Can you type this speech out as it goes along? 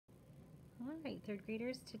All right, third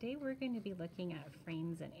graders, today we're going to be looking at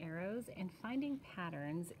frames and arrows and finding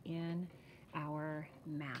patterns in our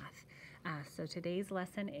math. So today's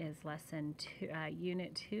lesson is lesson two,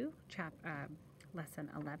 unit 2, lesson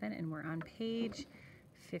 11, and we're on page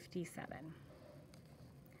 57.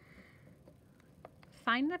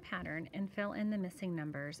 Find the pattern and fill in the missing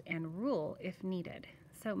numbers and rule if needed.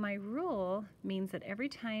 So my rule means that every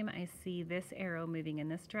time I see this arrow moving in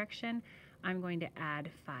this direction, I'm going to add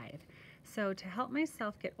 5. So to help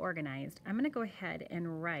myself get organized, I'm going to go ahead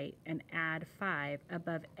and write and add 5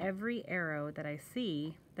 above every arrow that I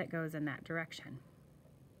see that goes in that direction.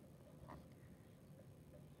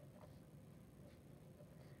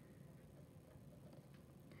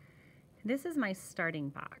 This is my starting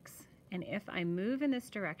box, and if I move in this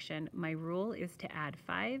direction, my rule is to add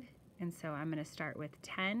 5, and so I'm going to start with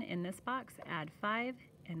 10 in this box, add 5,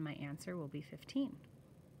 and my answer will be 15.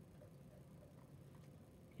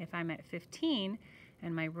 If I'm at 15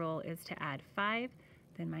 and my rule is to add 5,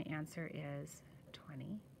 then my answer is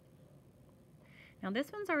 20. Now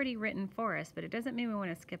this one's already written for us, but it doesn't mean we want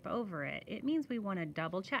to skip over it. It means we want to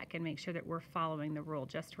double check and make sure that we're following the rule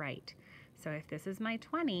just right. So if this is my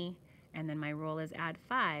 20 and then my rule is add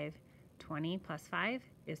 5, 20 plus 5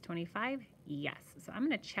 is 25? Yes. So I'm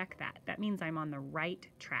going to check that. That means I'm on the right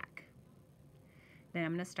track. Then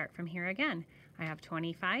I'm going to start from here again. I have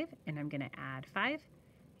 25 and I'm going to add 5.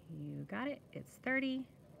 You got it, it's 30,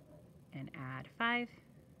 and add 5,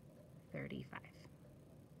 35.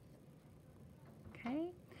 Okay,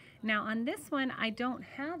 now on this one, I don't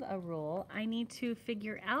have a rule. I need to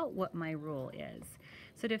figure out what my rule is.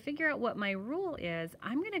 So to figure out what my rule is,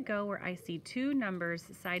 I'm gonna go where I see two numbers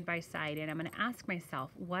side by side, and I'm gonna ask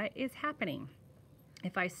myself, what is happening?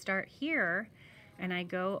 If I start here and I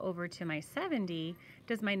go over to my 70,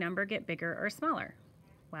 does my number get bigger or smaller?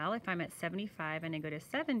 Well, if I'm at 75 and I go to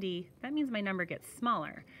 70, that means my number gets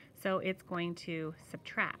smaller. So it's going to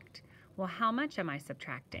subtract. Well, how much am I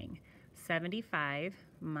subtracting? 75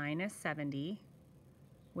 minus 70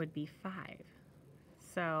 would be 5.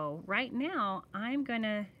 So right now, I'm going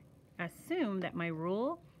to assume that my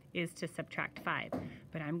rule is to subtract 5,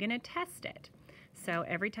 but I'm going to test it. So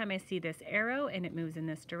every time I see this arrow and it moves in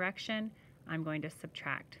this direction, I'm going to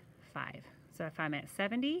subtract 5. So if I'm at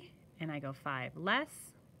 70 and I go 5 less,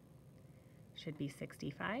 should be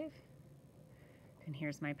 65. And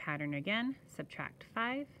here's my pattern again, subtract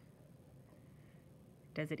 5.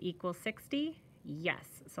 Does it equal 60? Yes,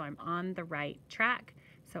 so I'm on the right track.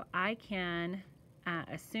 So I can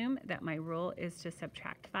assume that my rule is to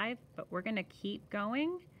subtract 5, but we're gonna keep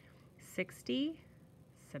going. 60,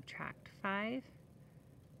 subtract 5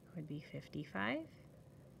 would be 55,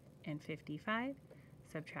 and 55,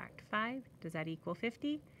 subtract 5. Does that equal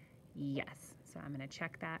 50? Yes, so I'm gonna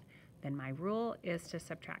check that. Then my rule is to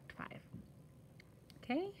subtract 5.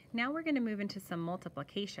 Okay, now we're going to move into some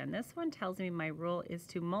multiplication. This one tells me my rule is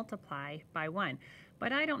to multiply by 1,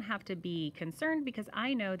 but I don't have to be concerned because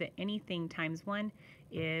I know that anything times 1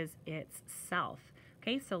 is itself.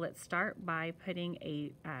 Okay, so let's start by putting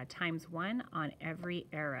a times 1 on every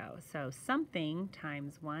arrow. So something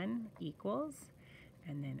times 1 equals,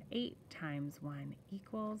 and then 8 times 1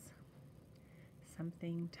 equals,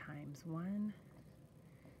 something times 1,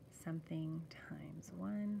 something times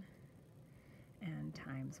 1, and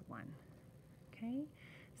times 1. Okay,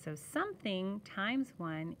 so something times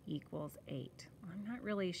 1 equals 8. I'm not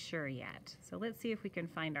really sure yet, so let's see if we can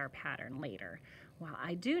find our pattern later. Well,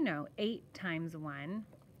 I do know 8 times 1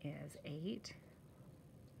 is 8,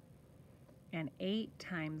 and 8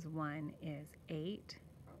 times 1 is 8,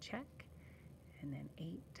 check, and then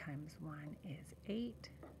 8 times 1 is 8,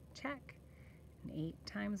 check, and 8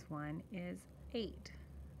 times 1 is 8.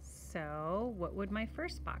 So what would my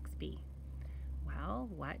first box be? Well,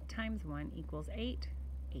 what times 1 equals 8?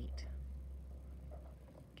 8.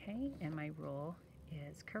 Okay, and my rule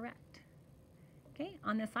is correct. Okay,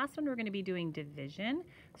 on this last one we're going to be doing division.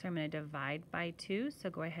 So I'm going to divide by 2. So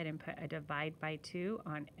go ahead and put a divide by 2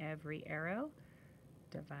 on every arrow.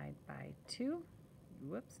 Divide by 2.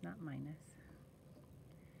 Whoops, not minus.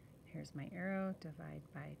 Here's my arrow. Divide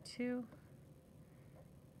by 2.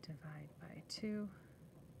 Divide by 2.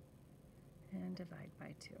 And divide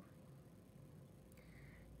by 2.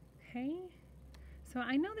 Okay, so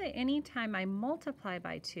I know that anytime I multiply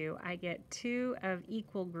by 2, I get 2 of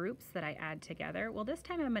equal groups that I add together. Well, this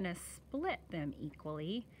time I'm going to split them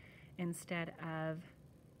equally instead of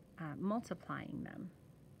multiplying them.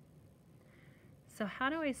 So how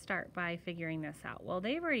do I start by figuring this out? Well,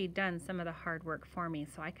 they've already done some of the hard work for me,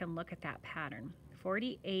 so I can look at that pattern.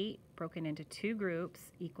 48 broken into 2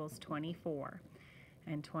 groups equals 24.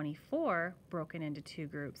 And 24 broken into 2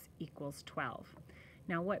 groups equals 12.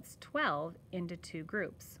 Now what's 12 into 2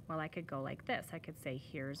 groups? Well, I could go like this. I could say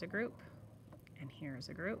here's a group and here's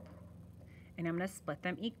a group. And I'm going to split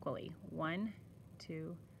them equally. 1,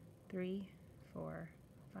 2, 3, 4,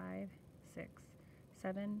 5, 6,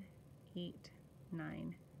 7, 8,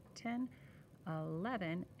 9, 10,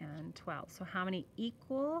 11, and 12. So how many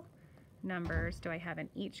equal numbers do I have in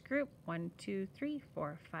each group? 1, 2, 3,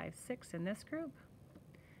 4, 5, 6 in this group.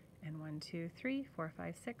 And 1, 2, 3, 4,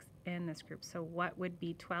 5, 6 in this group. So what would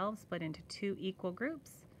be 12 split into 2 equal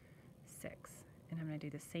groups? 6. And I'm going to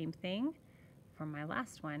do the same thing for my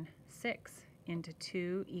last one. 6 into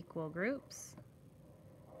 2 equal groups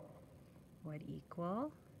would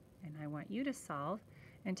equal, and I want you to solve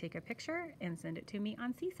and take a picture and send it to me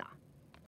on Seesaw.